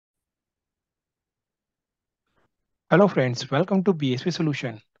Hello friends, welcome to BISP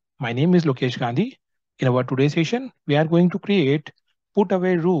Solution. My name is Lokesh Gandhi. In our today's session, we are going to create put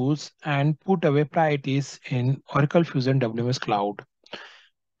away rules and put away priorities in Oracle Fusion WMS Cloud.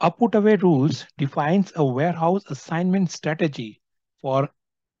 A put away rules defines a warehouse assignment strategy for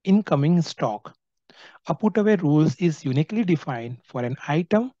incoming stock. A put away rules is uniquely defined for an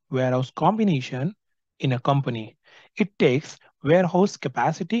item warehouse combination in a company. It takes warehouse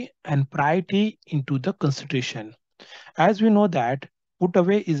capacity and priority into the consideration. As we know that put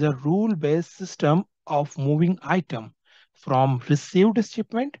away is a rule-based system of moving item from received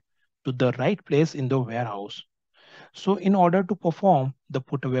shipment to the right place in the warehouse. So in order to perform the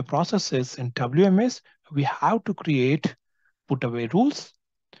put away processes in WMS, we have to create put away rules.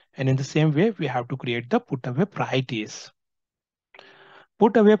 And in the same way, we have to create the put away priorities.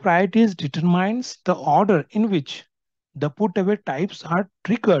 Put away priorities determines the order in which the put away types are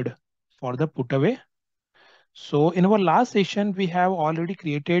triggered for the put away. So in our last session, we have already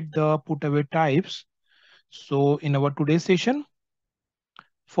created the put away types. So in our today's session,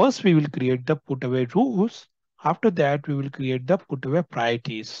 first we will create the put away rules. After that, we will create the put away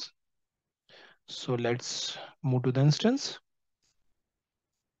priorities. So let's move to the instance.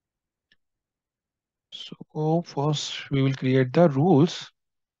 So first we will create the rules.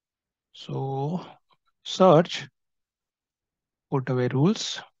 So search put away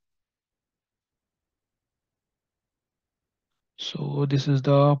rules. So this is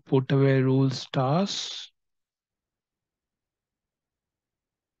the put away rules task,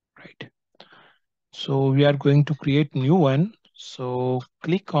 right? So we are going to create new one. So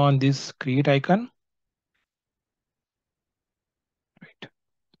click on this create icon, right?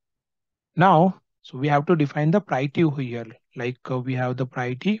 Now, so we have to define the priority over here. Like we have the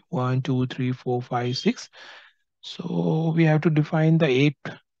priority 1, 2, 3, 4, 5, 6. So we have to define the 8,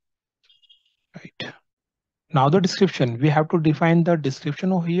 right? Now the description, we have to define the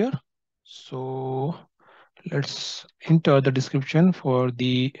description over here. So let's enter the description for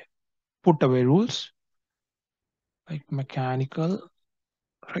the put away rules, like mechanical,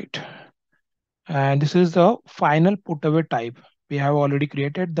 right? And this is the final put away type. We have already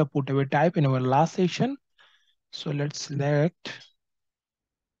created the put away type in our last session. So let's select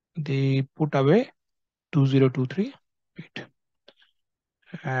the put away 2023, right?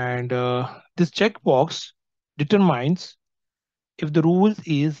 And this checkbox determines if the rule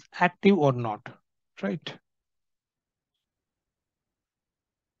is active or not, right?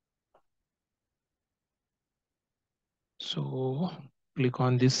 So click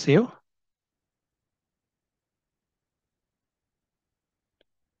on this save.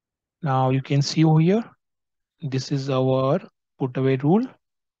 Now you can see over here, this is our put away rule.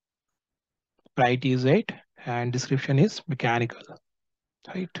 Priority is 8 and description is mechanical,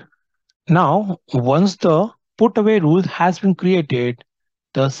 right? Now, once the put away rule has been created,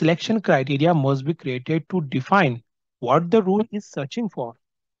 the selection criteria must be created to define what the rule is searching for.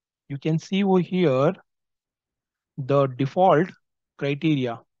 You can see over here the default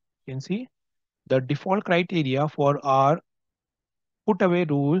criteria. You can see the default criteria for our put away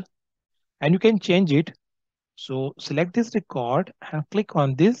rule, and you can change it. So select this record and click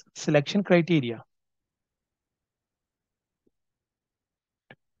on this selection criteria.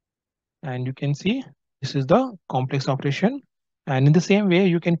 And you can see this is the complex operation. And in the same way,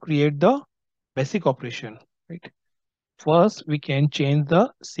 you can create the basic operation, right? First, we can change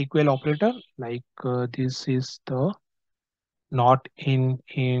the SQL operator, like this is the not in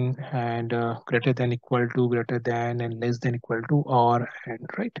and greater than equal to, greater than and less than equal to, or and,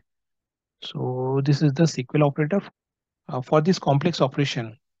 right? So this is the SQL operator for this complex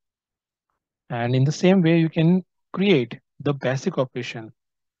operation. And in the same way, you can create the basic operation.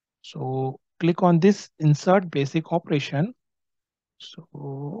 So click on this insert basic operation.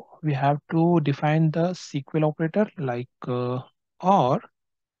 So we have to define the SQL operator like or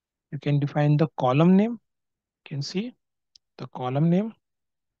you can define the column name. You can see the column name.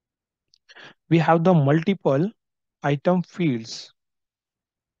 We have the multiple item fields.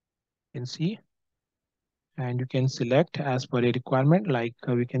 You can see, and you can select as per a requirement. Like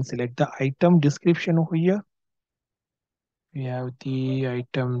we can select the item description over here. We have the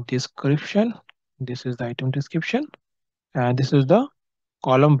item description. This is the item description, and this is the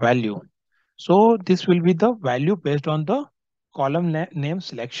column value. So this will be the value based on the column name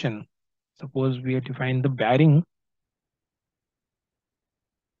selection. Suppose we define the bearing.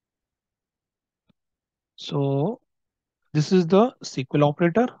 So this is the SQL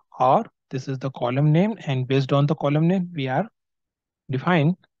operator, or this is the column name, and based on the column name, we are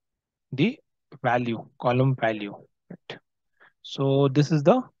define the value, column value. Right. So this is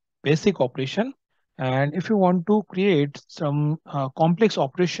the basic operation. And if you want to create some complex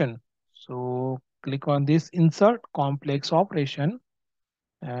operation, so click on this insert complex operation,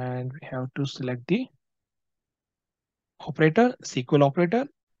 and we have to select the operator, SQL operator.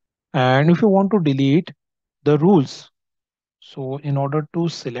 And if you want to delete the rules, so in order to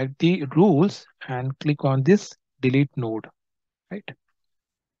select the rules and click on this delete node, right?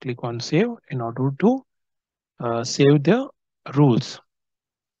 Click on save in order to save the rules.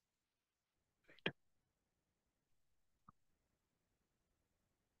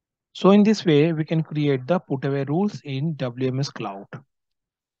 So in this way, we can create the putaway rules in WMS Cloud.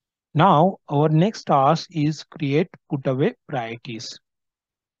 Now, our next task is create putaway priorities.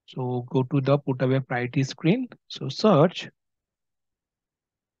 So go to the putaway priority screen. So search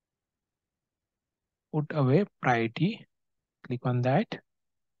putaway priority, click on that,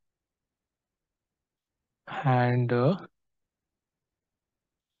 and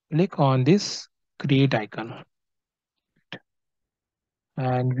click on this create icon.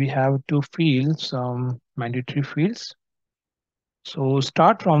 And we have to fill some mandatory fields. So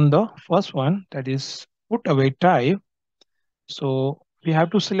start from the first one, that is putaway type. So we have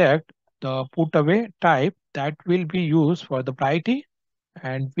to select the putaway type that will be used for the priority,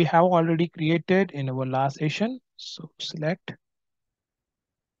 and we have already created in our last session. So select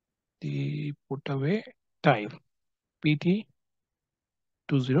the putaway type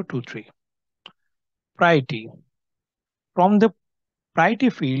PT2023 priority. From the priority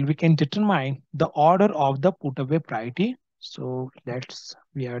field, we can determine the order of the putaway priority. So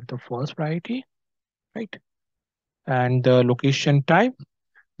we add the first priority, right? And the location type.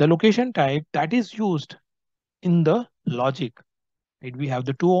 The location type that is used in the logic, right? We have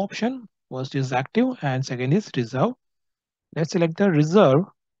the two options. First is active and second is reserve. Let's select the reserve,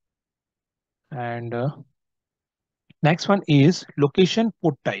 and next one is location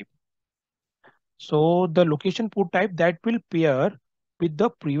put type. So the location put type that will pair with the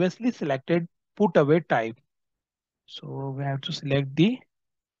previously selected put away type. So we have to select the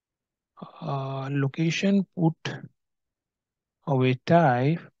location put away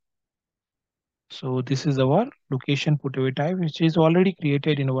type. So this is our location put away type, which is already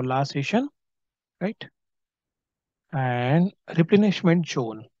created in our last session, right? And replenishment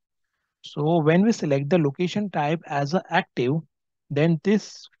zone. So when we select the location type as a active, then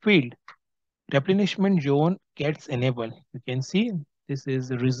this field replenishment zone gets enabled. You can see this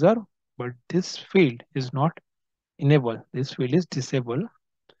is reserve, but this field is not enabled. This field is disabled.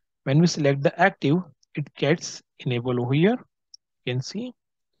 When we select the active, it gets enabled over here. You can see.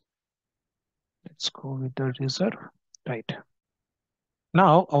 Let's go with the reserve. Right.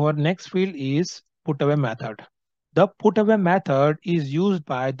 Now our next field is putaway method. The putaway method is used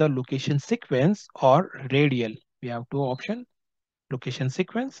by the location sequence or radial. We have two options, location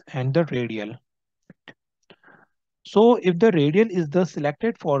sequence and the radial. So if the radial is the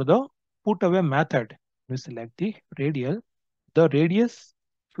selected for the putaway method, we select the radial, the radius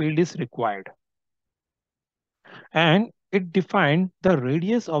field is required. And it defines the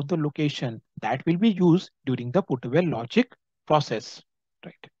radius of the location that will be used during the putaway logic process.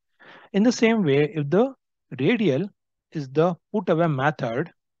 Right. In the same way, if the radial is the putaway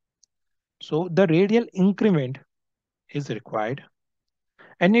method, so the radial increment is required,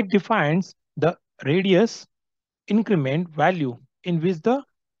 and it defines the radius increment value in which the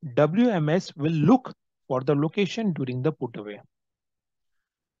WMS will look for the location during the putaway.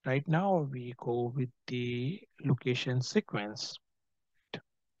 Right now we go with the location sequence,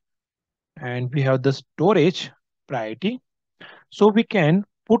 and we have the storage priority. So we can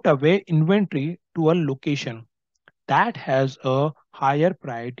put away inventory to a location that has a higher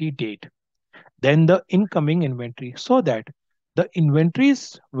priority date than the incoming inventory, so that the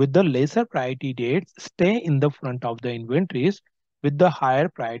inventories with the lesser priority dates stay in the front of the inventories with the higher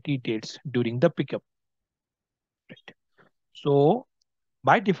priority dates during the pickup. Right. So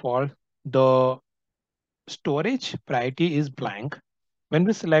by default, the storage priority is blank. When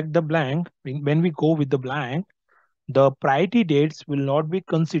we select the blank, when we go with the blank, the priority dates will not be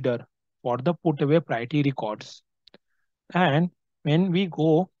considered for the put away priority records. And when we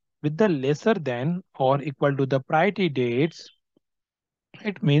go with the lesser than or equal to the priority dates,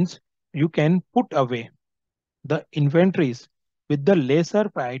 it means you can put away the inventories with the lesser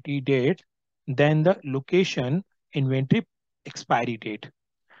priority date than the location inventory expiry date.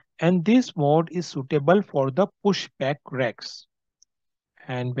 And this mode is suitable for the pushback racks.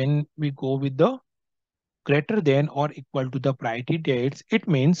 And when we go with the greater than or equal to the priority dates, it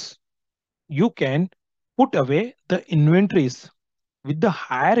means you can put away the inventories with the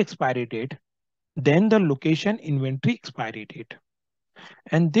higher expiry date than the location inventory expiry date.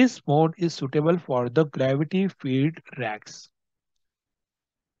 And this mode is suitable for the gravity field racks.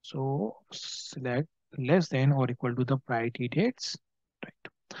 So select less than or equal to the priority dates,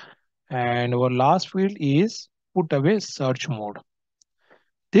 right? And our last field is put away search mode.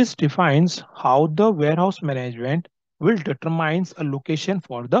 This defines how the warehouse management will determine a location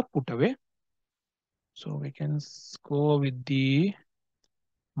for the put away. So we can go with the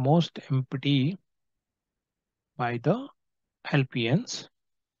most empty by the LPNs,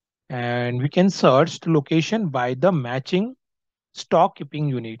 and we can search the location by the matching stock keeping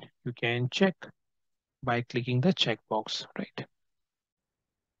unit. You can check by clicking the checkbox, right?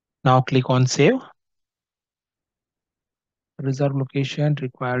 Now click on save. Reserve location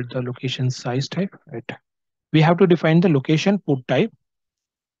required the location size type, right? We have to define the location put type.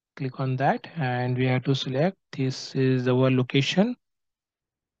 Click on that and we have to select this is our location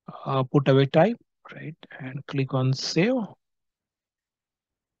put away type, right? And click on save.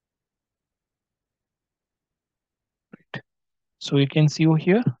 Right. So you can see over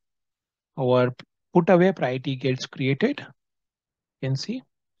here our put away priority gets created. You can see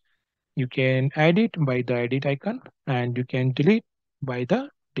you can edit by the edit icon and you can delete by the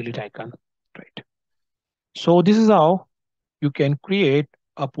delete icon, right? So this is how you can create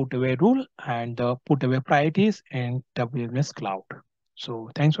a put away rule and the put away priorities in WMS Cloud. So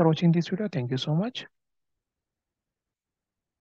thanks for watching this video. Thank you so much.